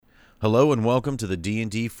Hello and welcome to the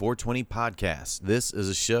D&D 420 podcast. This is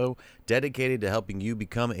a show dedicated to helping you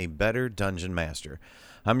become a better dungeon master.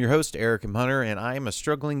 I'm your host, Eric M. Hunter, and I am a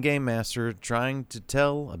struggling game master trying to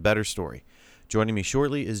tell a better story. Joining me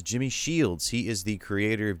shortly is Jimmy Shields. He is the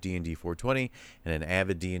creator of D&D 420 and an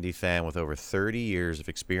avid D&D fan with over 30 years of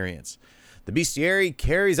experience. The bestiary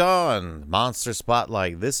carries on. Monster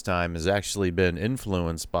Spotlight this time has actually been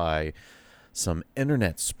influenced by some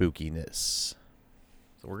internet spookiness.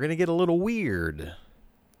 So we're going to get a little weird.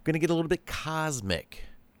 We're going to get a little bit cosmic.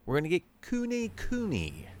 We're going to get Kune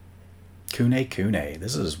Kune. Kune Kune.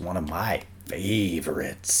 This is one of my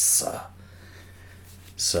favorites.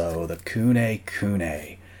 So the Kune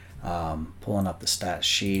Kune. Pulling up the stat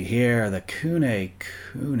sheet here. The Kune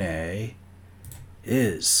Kune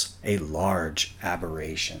is a large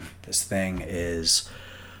aberration. This thing is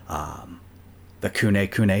the Kune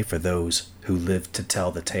Kune, for those who live to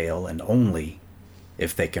tell the tale and only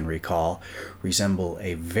if they can recall, resemble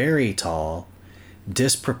a very tall,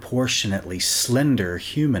 disproportionately slender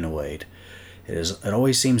humanoid. It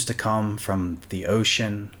always seems to come from the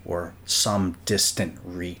ocean or some distant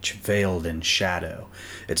reach veiled in shadow.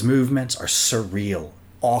 Its movements are surreal,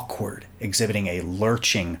 awkward, exhibiting a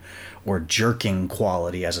lurching or jerking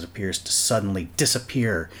quality as it appears to suddenly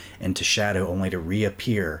disappear into shadow only to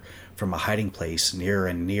reappear from a hiding place nearer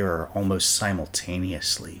and nearer almost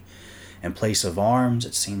simultaneously. In place of arms,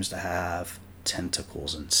 it seems to have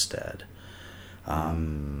tentacles instead.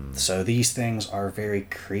 So these things are very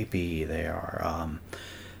creepy. They are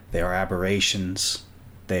aberrations.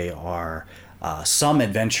 They are, some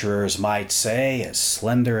adventurers might say, as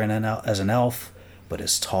slender as an elf, but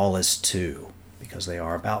as tall as two, because they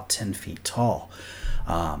are about 10 feet tall.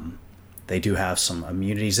 They do have some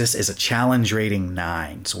immunities. This is a challenge rating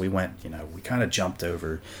 9. So we kind of jumped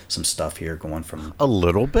over some stuff here going from... A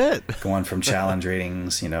little bit. Going from challenge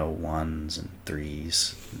ratings, 1s and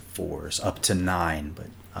 3s and 4s up to 9.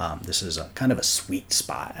 But this is a kind of a sweet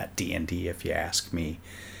spot at D&D, if you ask me.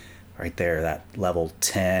 Right there, that level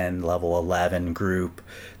 10, level 11 group.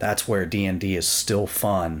 That's where D&D is still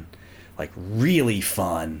fun. Like, really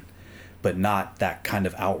fun. But not that kind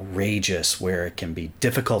of outrageous where it can be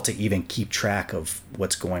difficult to even keep track of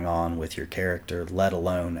what's going on with your character, let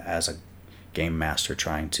alone as a game master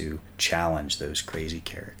trying to challenge those crazy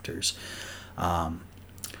characters. Some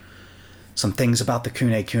things about the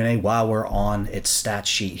Kune Kune while we're on its stat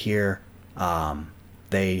sheet here.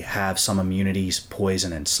 They have some immunities,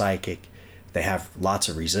 poison and psychic. They have lots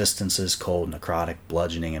of resistances, cold, necrotic,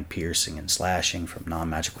 bludgeoning, and piercing and slashing from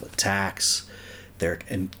non-magical attacks. They're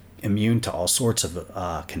immune to all sorts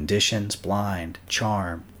of conditions: blind,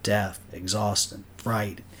 charm, deaf, exhausted,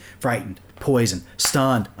 frightened, poisoned,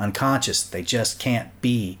 stunned, unconscious. They just can't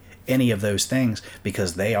be any of those things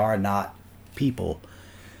because they are not people.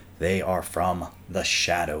 They are from the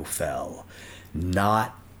Shadowfell.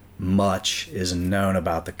 Not much is known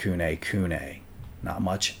about the Kune Kune. Not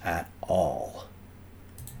much at all.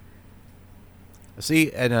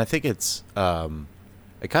 See, and I think it's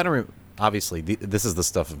it kind of obviously this is the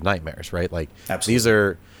stuff of nightmares, right? Like,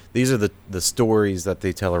 absolutely. these are the stories that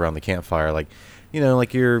they tell around the campfire. Like,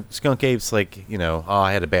 like your skunk apes, like, oh,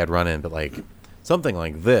 I had a bad run in, but like something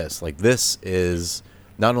like this is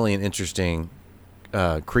not only an interesting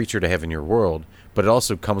creature to have in your world, but it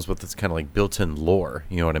also comes with this kind of like built-in lore.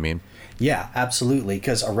 You know what I mean? Yeah, absolutely.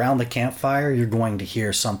 Because around the campfire, you're going to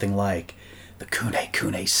hear something like, the Kune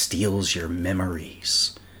Kune steals your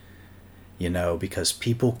memories. Because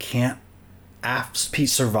people can't,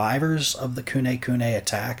 survivors of the Kune Kune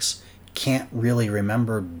attacks can't really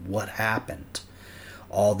remember what happened.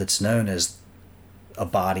 All that's known is a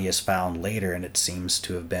body is found later and it seems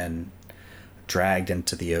to have been dragged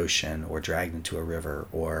into the ocean or dragged into a river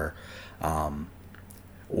or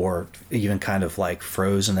even kind of like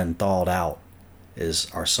frozen and thawed out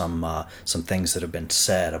are some things that have been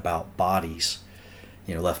said about bodies,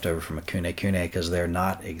 left over from a Kune Kune, because they're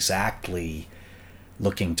not exactly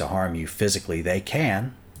looking to harm you physically. They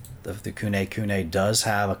can. The Kune Kune does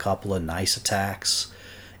have a couple of nice attacks.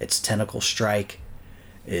 Its tentacle strike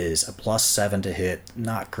is a +7 to hit,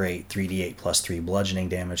 not great. 3d8 +3 bludgeoning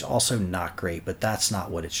damage, also not great, but that's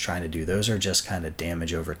not what it's trying to do. Those are just kind of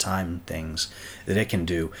damage over time things that it can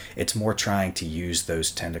do. It's more trying to use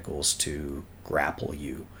those tentacles to grapple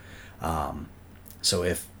you. So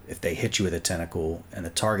if they hit you with a tentacle and the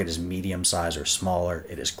target is medium size or smaller,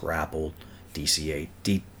 it is grappled. DC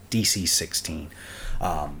 16.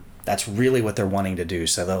 That's really what they're wanting to do.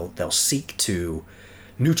 So they'll seek to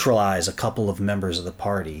neutralize a couple of members of the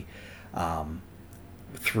party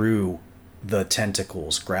through the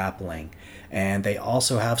tentacles, grappling. And they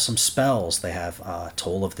also have some spells. They have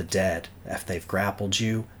Toll of the Dead. If they've grappled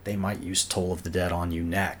you, they might use Toll of the Dead on you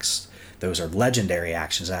next. Those are legendary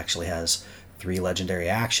actions. It actually has 3 legendary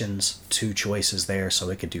actions, 2 choices there, so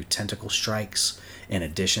it could do tentacle strikes in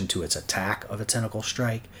addition to its attack of a tentacle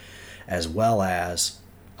strike, as well as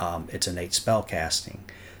its innate spell casting.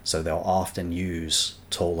 So they'll often use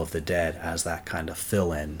Toll of the Dead as that kind of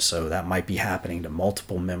fill-in. So that might be happening to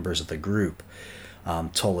multiple members of the group.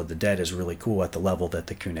 Toll of the Dead is really cool at the level that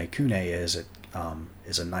the Kune Kune is. It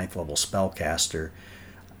is a 9th level spellcaster,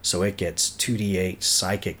 so it gets 2d8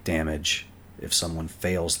 psychic damage if someone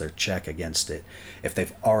fails their check against it. If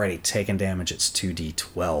they've already taken damage, it's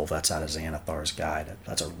 2d12. That's out of Xanathar's Guide.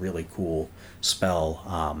 That's a really cool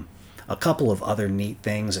spell. A couple of other neat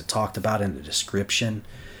things it talked about in the description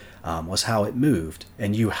was how it moved,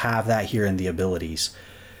 and you have that here in the abilities.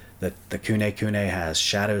 The Kune Kune has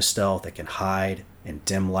Shadow Stealth. It can hide in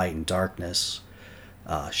dim light and darkness.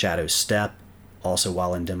 Shadow Step, also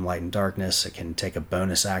while in dim light and darkness, it can take a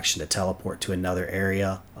bonus action to teleport to another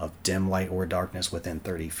area of dim light or darkness within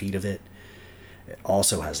 30 feet of it. It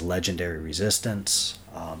also has Legendary Resistance,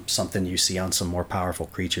 something you see on some more powerful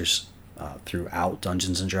creatures throughout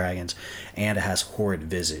Dungeons and Dragons, and it has Horrid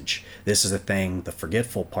Visage. This is the thing, the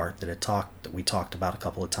forgetful part that we talked about a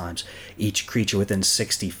couple of times. Each creature within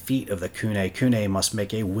 60 feet of the Kune Kune must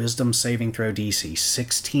make a Wisdom saving throw DC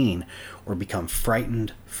 16 or become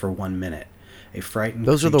frightened for 1 minute. A frightened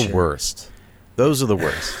Those creature, are the worst. Those are the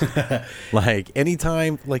worst. Like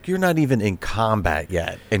anytime, like you're not even in combat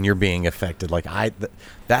yet, and you're being affected. Like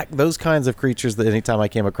those kinds of creatures that anytime I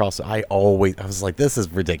came across, I was like, this is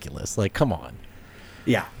ridiculous. Like, come on.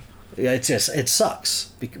 Yeah, it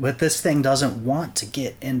sucks. But this thing doesn't want to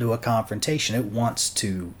get into a confrontation. It wants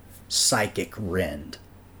to psychic rend.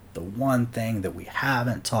 The one thing that we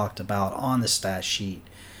haven't talked about on the stat sheet,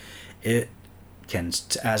 it can,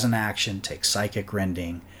 as an action, take psychic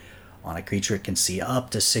rending on a creature it can see up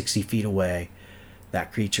to 60 feet away.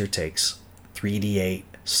 That creature takes 3d8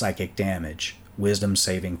 psychic damage, Wisdom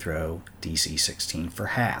saving throw, DC 16 for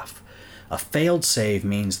half. A failed save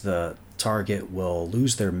means the target will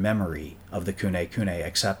lose their memory of the Kune Kune,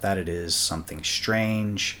 except that it is something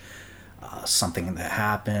strange, something that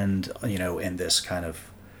happened, in this kind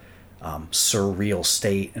of surreal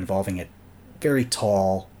state involving a very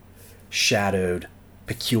tall, shadowed,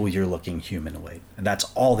 peculiar-looking humanoid. And that's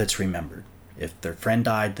all that's remembered. If their friend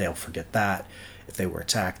died, they'll forget that. If they were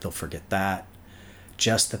attacked, they'll forget that.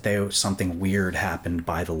 Just that something weird happened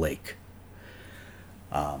by the lake.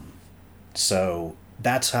 So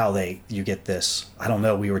that's how you get this. I don't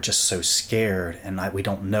know, we were just so scared, and we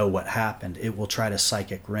don't know what happened. It will try to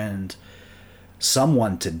psychic rend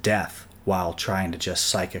someone to death while trying to just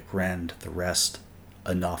psychic rend the rest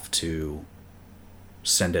enough to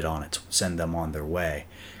send them on their way,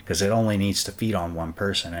 because it only needs to feed on one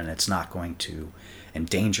person, and it's not going to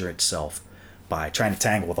endanger itself by trying to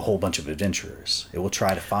tangle with a whole bunch of adventurers. It will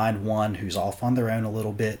try to find one who's off on their own a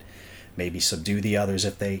little bit, maybe subdue the others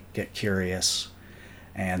if they get curious,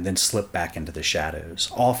 and then slip back into the shadows.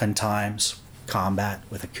 Oftentimes, combat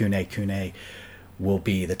with a Kune Kune will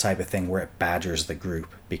be the type of thing where it badgers the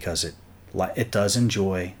group, because it does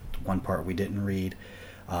enjoy, one part we didn't read,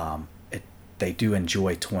 they do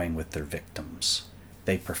enjoy toying with their victims.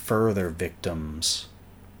 They prefer their victims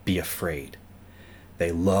be afraid.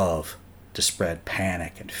 They love to spread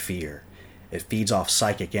panic and fear. It feeds off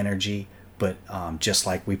psychic energy, but just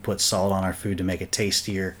like we put salt on our food to make it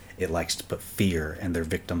tastier, it likes to put fear in their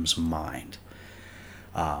victim's mind.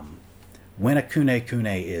 When a Kune Kune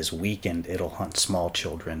is weakened, it'll hunt small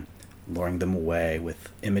children, luring them away with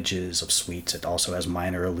images of sweets. It also has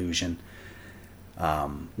minor illusion.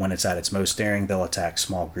 When it's at its most daring, they'll attack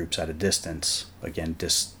small groups at a distance, again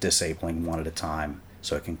disabling one at a time,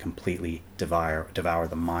 so it can completely devour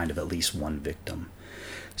the mind of at least one victim.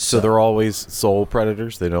 So they're always sole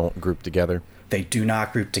predators? They don't group together? They do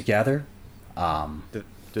not group together. Do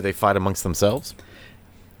they fight amongst themselves?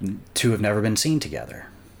 2 have never been seen together.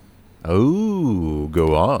 Oh,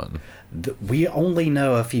 go on. We only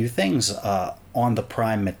know a few things on the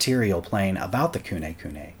prime material plane about the Kune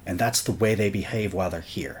Kune, and that's the way they behave while they're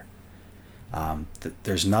here.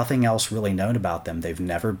 There's nothing else really known about them. They've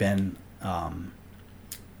never been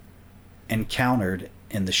encountered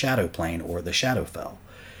in the Shadow Plane or the Shadowfell.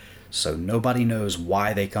 So nobody knows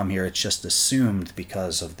why they come here. It's just assumed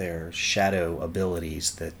because of their shadow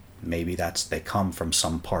abilities that maybe they come from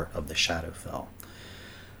some part of the Shadowfell.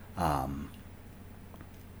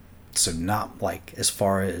 So not like as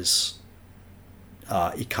far as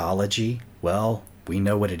ecology, well, we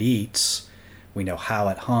know what it eats. we know how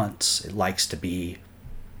it hunts. It likes to be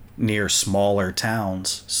near smaller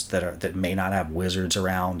towns that may not have wizards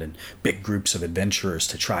around and big groups of adventurers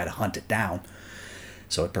to try to hunt it down.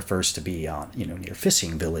 So it prefers to be on, near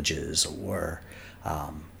fishing villages or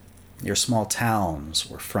near small towns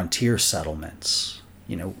or frontier settlements,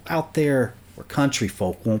 out there where country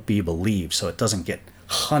folk won't be believed, so it doesn't get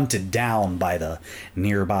hunted down by the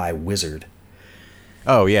nearby wizard.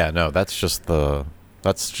 Oh yeah, no, that's just the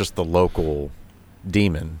local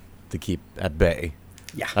demon to keep at bay.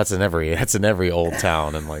 Yeah, that's in every old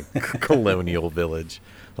town and like colonial village.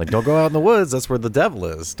 Like, don't go out in the woods. That's where the devil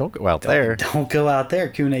is. Don't go out there. Don't go out there.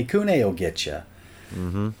 Kune will get you.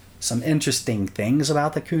 Mm-hmm. Some interesting things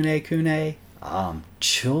about the Kune.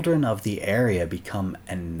 Children of the area become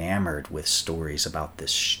enamored with stories about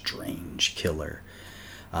this strange killer.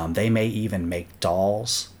 They may even make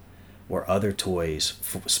dolls or other toys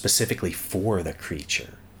specifically for the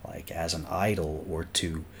creature, like as an idol, or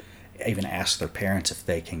to even ask their parents if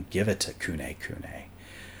they can give it to Kune.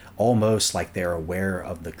 Almost like they're aware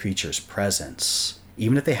of the creature's presence,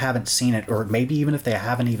 even if they haven't seen it, or maybe even if they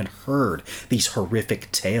haven't even heard these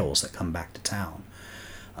horrific tales that come back to town.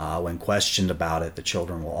 When questioned about it, the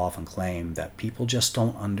children will often claim that people just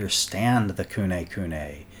don't understand the Kune,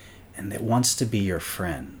 and it wants to be your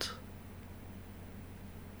friend.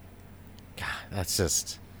 God, that's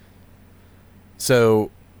just...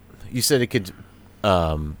 So, you said it could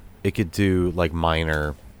do like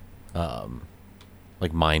minor...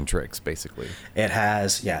 like mind tricks, basically. It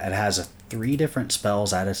has 3 different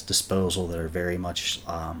spells at its disposal that are very much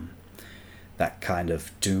that kind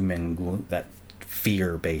of doom and gloom, that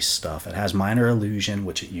fear-based stuff. It has minor illusion,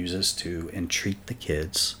 which it uses to entreat the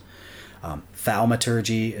kids.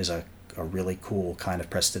 Thaumaturgy is a really cool kind of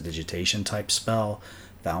prestidigitation type spell.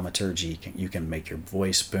 Thaumaturgy, you can make your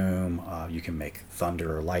voice boom, you can make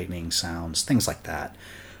thunder or lightning sounds, things like that.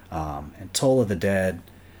 And Toll of the Dead,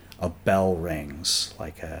 a bell rings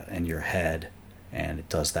in your head, and it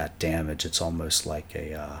does that damage. It's almost like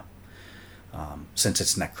since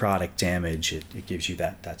it's necrotic damage, it gives you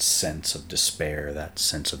that sense of despair, that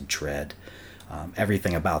sense of dread.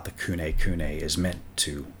 Everything about the Kune is meant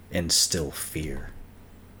to instill fear.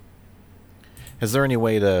 Is there any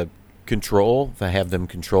way to have them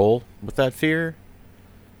control with that fear?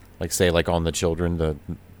 Like, say, like on the children, to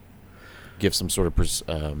give some sort of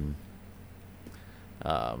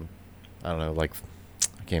I don't know, like,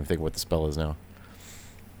 I can't even think of what the spell is now.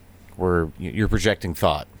 Where you're projecting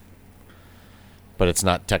thought, but it's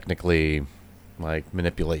not technically like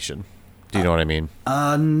manipulation. Do you know what I mean?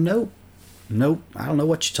 Nope. I don't know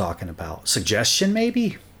what you're talking about. Suggestion,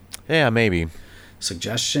 maybe? Yeah, maybe.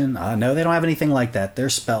 Suggestion? No, they don't have anything like that. Their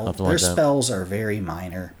spells are very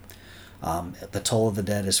minor. The Toll of the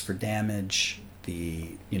Dead is for damage.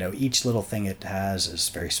 Each little thing it has is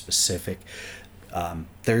very specific.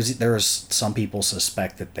 There's some people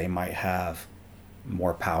suspect that they might have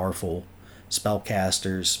more powerful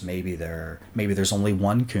spellcasters. Maybe there's only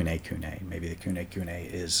one Kune. Maybe the Kune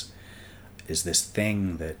is this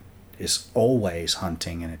thing that is always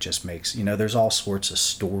hunting, and it just makes, there's all sorts of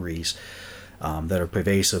stories that are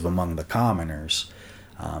pervasive among the commoners.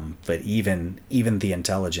 But even the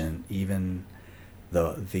intelligent, even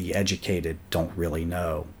the educated don't really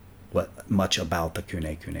know much about the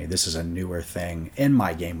Kune. This is a newer thing in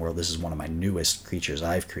my game world. This is one of my newest creatures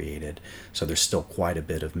I've created, so there's still quite a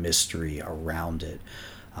bit of mystery around it.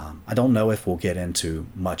 I don't know if we'll get into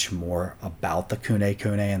much more about the Kune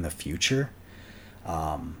in the future,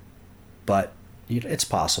 but it's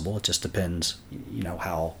possible. It just depends,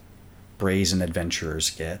 how brazen adventurers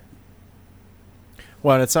get.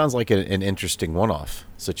 Well, and it sounds like an interesting one-off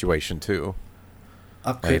situation too.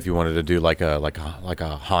 If you wanted to do like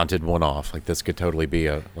a haunted one-off, like this could totally be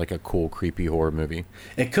a cool, creepy horror movie.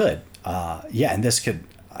 It could, and this could,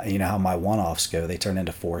 how my one-offs go. They turn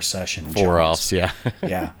into 4 sessions. 4-offs, yeah.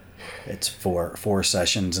 Yeah, it's four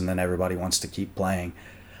sessions, and then everybody wants to keep playing.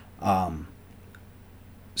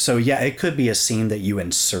 So yeah, it could be a scene that you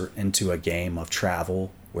insert into a game of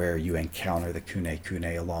travel where you encounter the Kune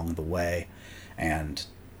along the way, and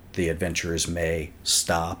the adventurers may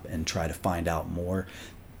stop and try to find out more,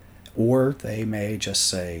 or they may just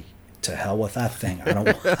say, to hell with that thing. I don't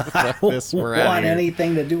want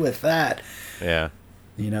anything to do with that. Yeah.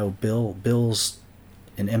 Bill's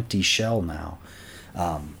an empty shell now.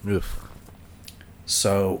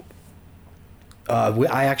 So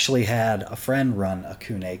I actually had a friend run a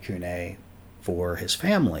Kune for his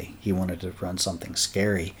family. He wanted to run something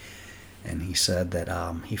scary, and he said that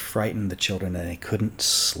he frightened the children and they couldn't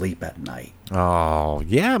sleep at night. Oh,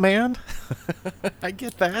 yeah, man. I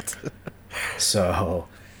get that. So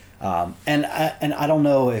And I don't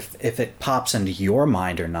know if it pops into your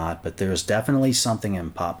mind or not, but there's definitely something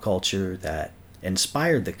in pop culture that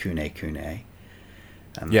inspired the Kune Kune.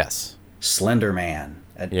 Yes. Slender Man.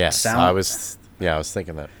 Yes, I was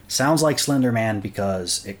thinking that. Sounds like Slender Man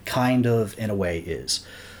because it kind of, in a way, is.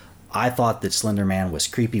 I thought that Slender Man was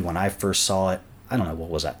creepy when I first saw it. I don't know, what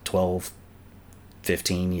was that, 12,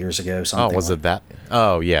 15 years ago, something. Oh, was it that?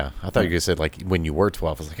 Oh, yeah. I thought you said like when you were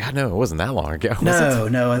 12. I was like, God, no, it wasn't that long ago.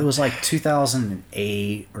 No, it was like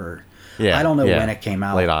 2008 or I don't know when it came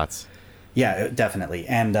out. Late aughts. Yeah, definitely.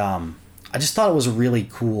 And I just thought it was a really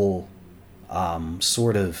cool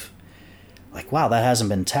sort of like, wow, that hasn't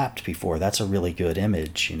been tapped before. That's a really good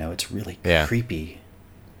image. You know, it's really creepy.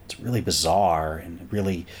 It's really bizarre and it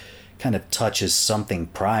really kind of touches something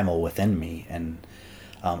primal within me. And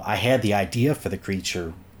I had the idea for the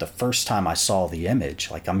creature the first time I saw the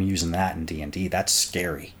image. Like, I'm using that in D&D. That's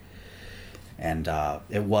scary. And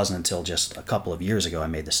it wasn't until just a couple of years ago I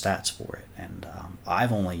made the stats for it. And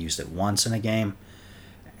I've only used it once in a game.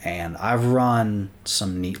 And I've run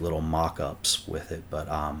some neat little mock-ups with it. But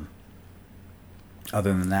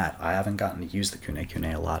other than that, I haven't gotten to use the Kune Kune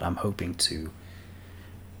a lot. I'm hoping to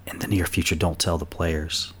in the near future. Don't tell the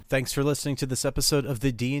players. Thanks for listening to this episode of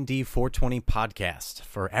the D&D 420 podcast.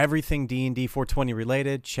 For everything D&D 420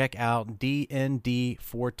 related, check out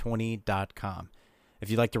dnd420.com. If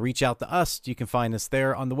you'd like to reach out to us, you can find us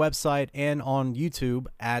there on the website and on YouTube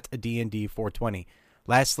at D&D 420.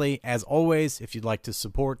 Lastly, as always, if you'd like to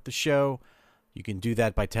support the show, you can do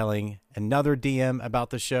that by telling another DM about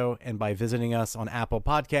the show and by visiting us on Apple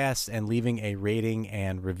Podcasts and leaving a rating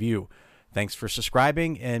and review. Thanks for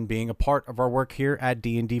subscribing and being a part of our work here at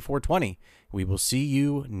D&D 420. We will see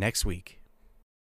you next week.